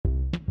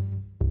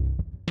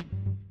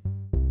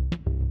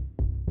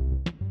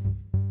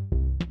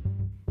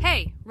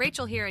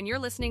Rachel here, and you're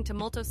listening to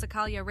Molto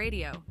Sacalia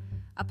Radio,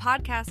 a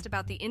podcast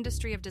about the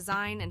industry of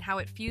design and how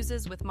it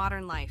fuses with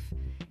modern life.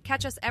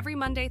 Catch us every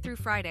Monday through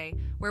Friday,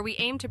 where we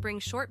aim to bring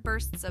short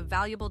bursts of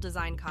valuable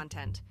design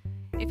content.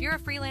 If you're a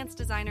freelance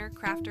designer,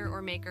 crafter,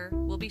 or maker,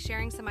 we'll be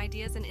sharing some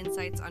ideas and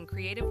insights on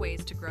creative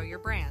ways to grow your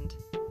brand.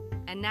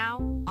 And now,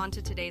 on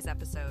to today's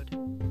episode.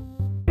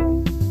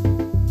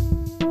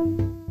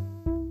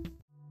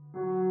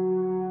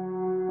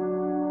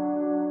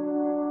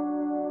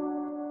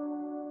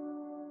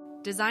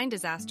 Design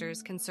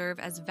disasters can serve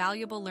as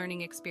valuable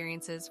learning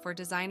experiences for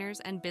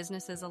designers and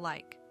businesses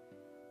alike.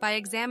 By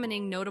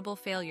examining notable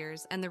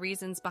failures and the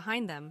reasons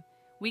behind them,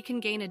 we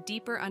can gain a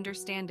deeper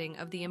understanding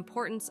of the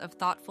importance of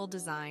thoughtful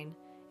design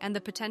and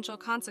the potential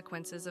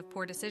consequences of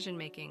poor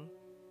decision-making.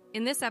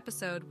 In this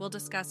episode, we'll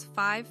discuss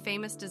 5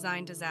 famous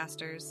design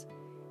disasters,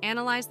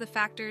 analyze the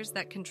factors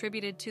that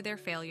contributed to their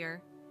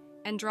failure,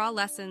 and draw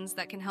lessons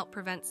that can help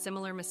prevent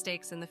similar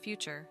mistakes in the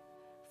future.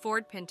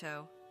 Ford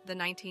Pinto, the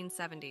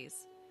 1970s.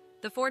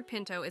 The Ford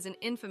Pinto is an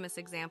infamous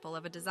example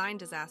of a design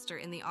disaster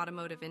in the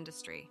automotive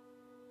industry.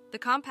 The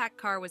compact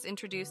car was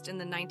introduced in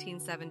the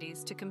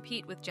 1970s to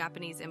compete with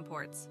Japanese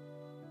imports.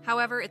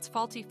 However, its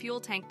faulty fuel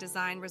tank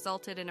design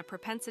resulted in a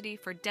propensity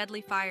for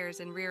deadly fires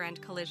and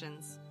rear-end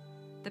collisions.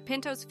 The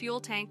Pinto's fuel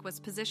tank was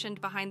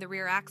positioned behind the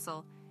rear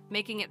axle,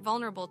 making it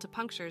vulnerable to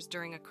punctures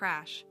during a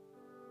crash.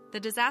 The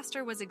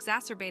disaster was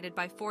exacerbated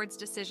by Ford's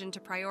decision to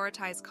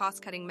prioritize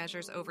cost-cutting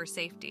measures over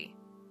safety.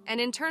 An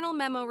internal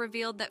memo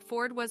revealed that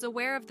Ford was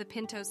aware of the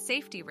Pinto's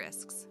safety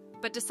risks,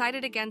 but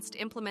decided against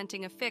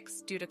implementing a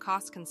fix due to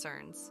cost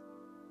concerns.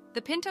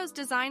 The Pinto's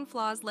design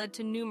flaws led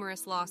to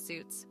numerous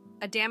lawsuits,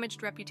 a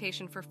damaged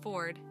reputation for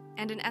Ford,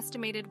 and an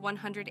estimated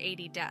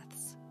 180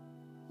 deaths.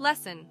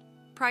 Lesson: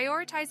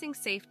 prioritizing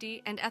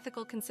safety and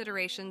ethical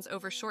considerations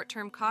over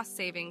short-term cost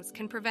savings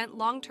can prevent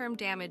long-term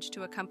damage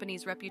to a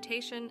company's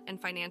reputation and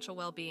financial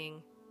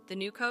well-being. The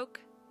New Coke,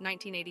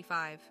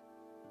 1985.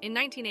 In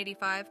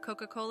 1985,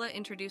 Coca-Cola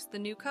introduced the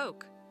New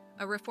Coke,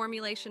 a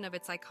reformulation of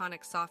its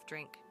iconic soft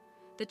drink.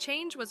 The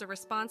change was a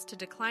response to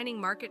declining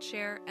market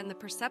share and the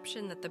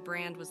perception that the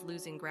brand was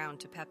losing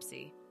ground to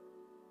Pepsi.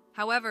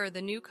 However,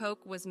 the New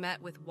Coke was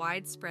met with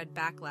widespread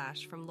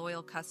backlash from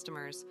loyal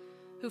customers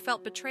who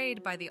felt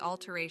betrayed by the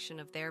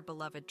alteration of their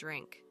beloved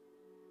drink.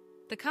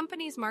 The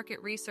company's market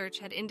research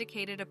had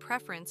indicated a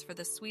preference for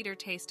the sweeter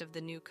taste of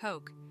the New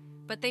Coke,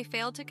 but they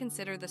failed to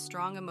consider the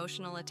strong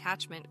emotional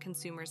attachment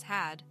consumers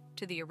had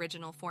to the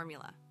original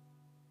formula.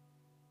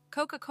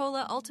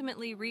 Coca-Cola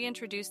ultimately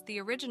reintroduced the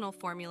original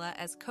formula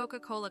as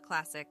Coca-Cola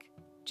Classic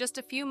just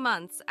a few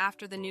months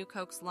after the New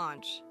Coke's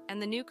launch,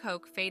 and the New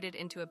Coke faded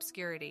into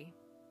obscurity.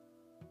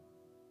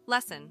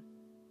 Lesson: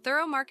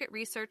 thorough market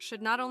research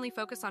should not only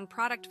focus on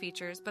product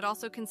features but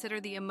also consider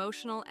the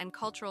emotional and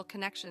cultural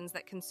connections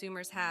that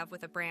consumers have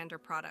with a brand or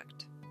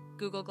product.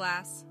 Google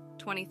Glass,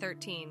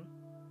 2013.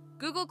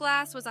 Google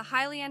Glass was a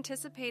highly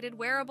anticipated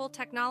wearable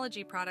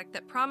technology product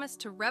that promised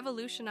to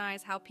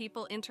revolutionize how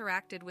people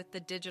interacted with the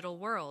digital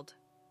world.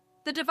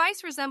 The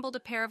device resembled a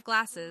pair of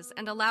glasses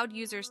and allowed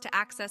users to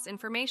access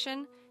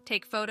information,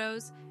 take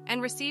photos,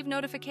 and receive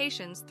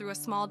notifications through a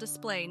small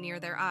display near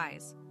their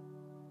eyes.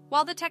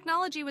 While the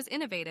technology was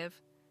innovative,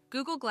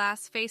 Google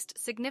Glass faced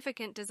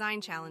significant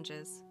design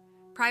challenges.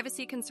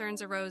 Privacy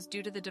concerns arose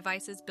due to the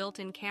device's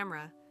built-in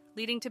camera,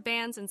 leading to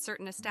bans in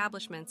certain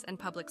establishments and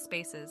public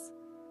spaces.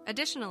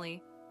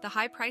 Additionally, the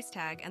high price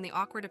tag and the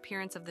awkward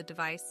appearance of the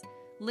device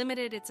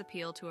limited its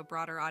appeal to a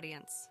broader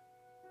audience.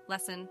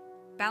 Lesson: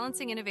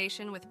 balancing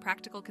innovation with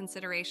practical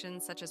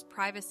considerations such as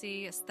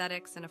privacy,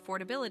 aesthetics, and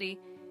affordability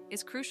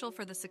is crucial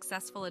for the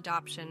successful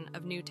adoption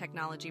of new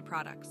technology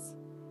products.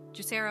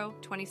 Juicero,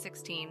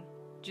 2016.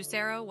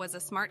 Juicero was a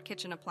smart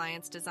kitchen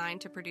appliance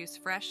designed to produce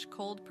fresh,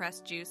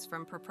 cold-pressed juice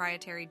from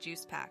proprietary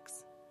juice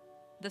packs.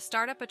 The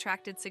startup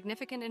attracted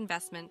significant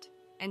investment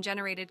and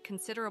generated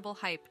considerable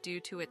hype due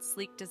to its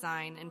sleek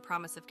design and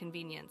promise of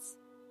convenience.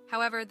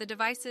 However, the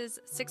device's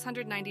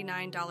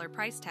 $699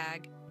 price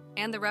tag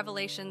and the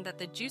revelation that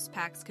the juice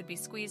packs could be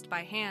squeezed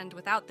by hand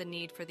without the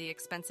need for the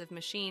expensive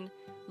machine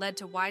led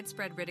to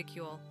widespread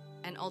ridicule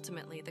and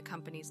ultimately the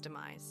company's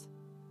demise.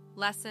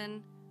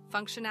 Lesson: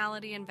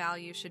 functionality and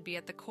value should be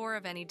at the core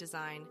of any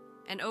design,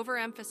 and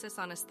overemphasis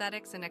on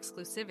aesthetics and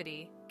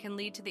exclusivity can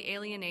lead to the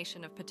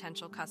alienation of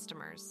potential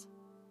customers.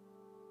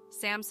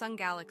 Samsung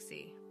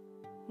Galaxy.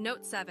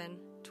 Note 7,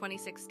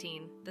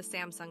 2016, the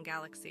Samsung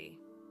Galaxy.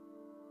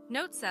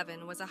 Note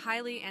 7 was a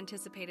highly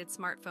anticipated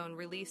smartphone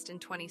released in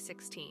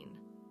 2016.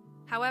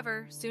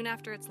 However, soon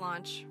after its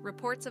launch,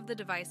 reports of the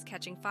device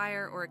catching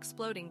fire or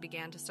exploding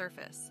began to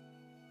surface.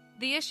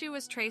 The issue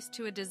was traced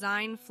to a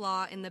design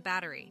flaw in the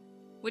battery,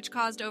 which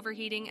caused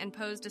overheating and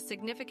posed a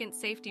significant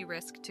safety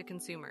risk to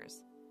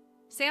consumers.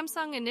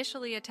 Samsung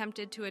initially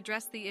attempted to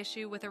address the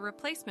issue with a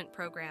replacement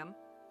program,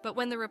 but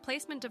when the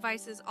replacement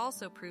devices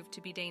also proved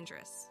to be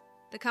dangerous,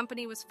 the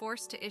company was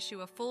forced to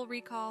issue a full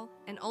recall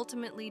and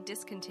ultimately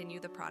discontinue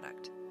the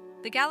product.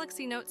 The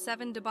Galaxy Note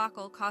 7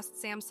 debacle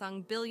cost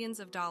Samsung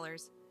billions of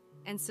dollars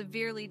and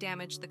severely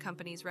damaged the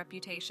company's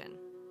reputation.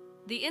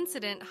 The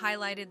incident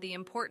highlighted the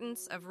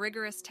importance of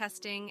rigorous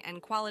testing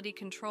and quality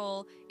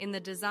control in the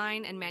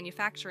design and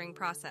manufacturing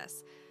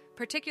process,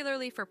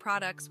 particularly for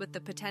products with the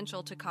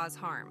potential to cause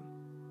harm.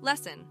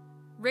 Lesson: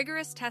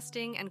 rigorous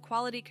testing and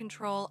quality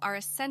control are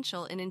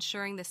essential in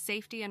ensuring the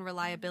safety and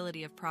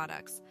reliability of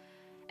products,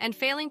 and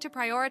failing to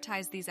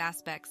prioritize these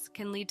aspects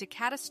can lead to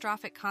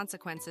catastrophic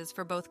consequences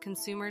for both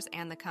consumers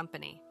and the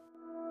company.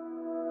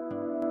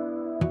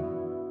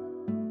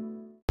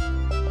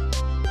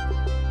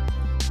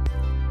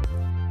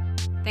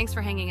 Thanks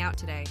for hanging out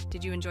today.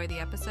 Did you enjoy the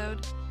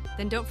episode?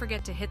 Then don't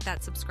forget to hit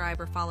that subscribe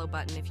or follow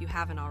button if you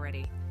haven't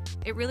already.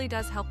 It really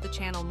does help the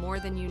channel more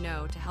than you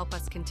know to help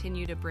us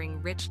continue to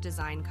bring rich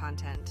design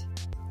content.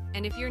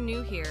 And if you're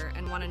new here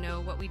and want to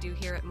know what we do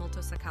here at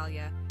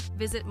Multosacaglia,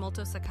 visit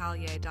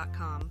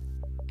multosacaglia.com.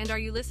 And are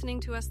you listening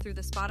to us through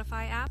the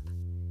Spotify app?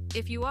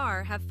 If you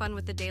are, have fun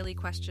with the daily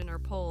question or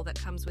poll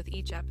that comes with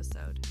each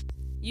episode.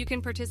 You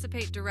can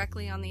participate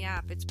directly on the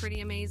app. It's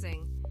pretty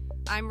amazing.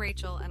 I'm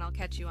Rachel, and I'll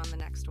catch you on the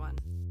next one.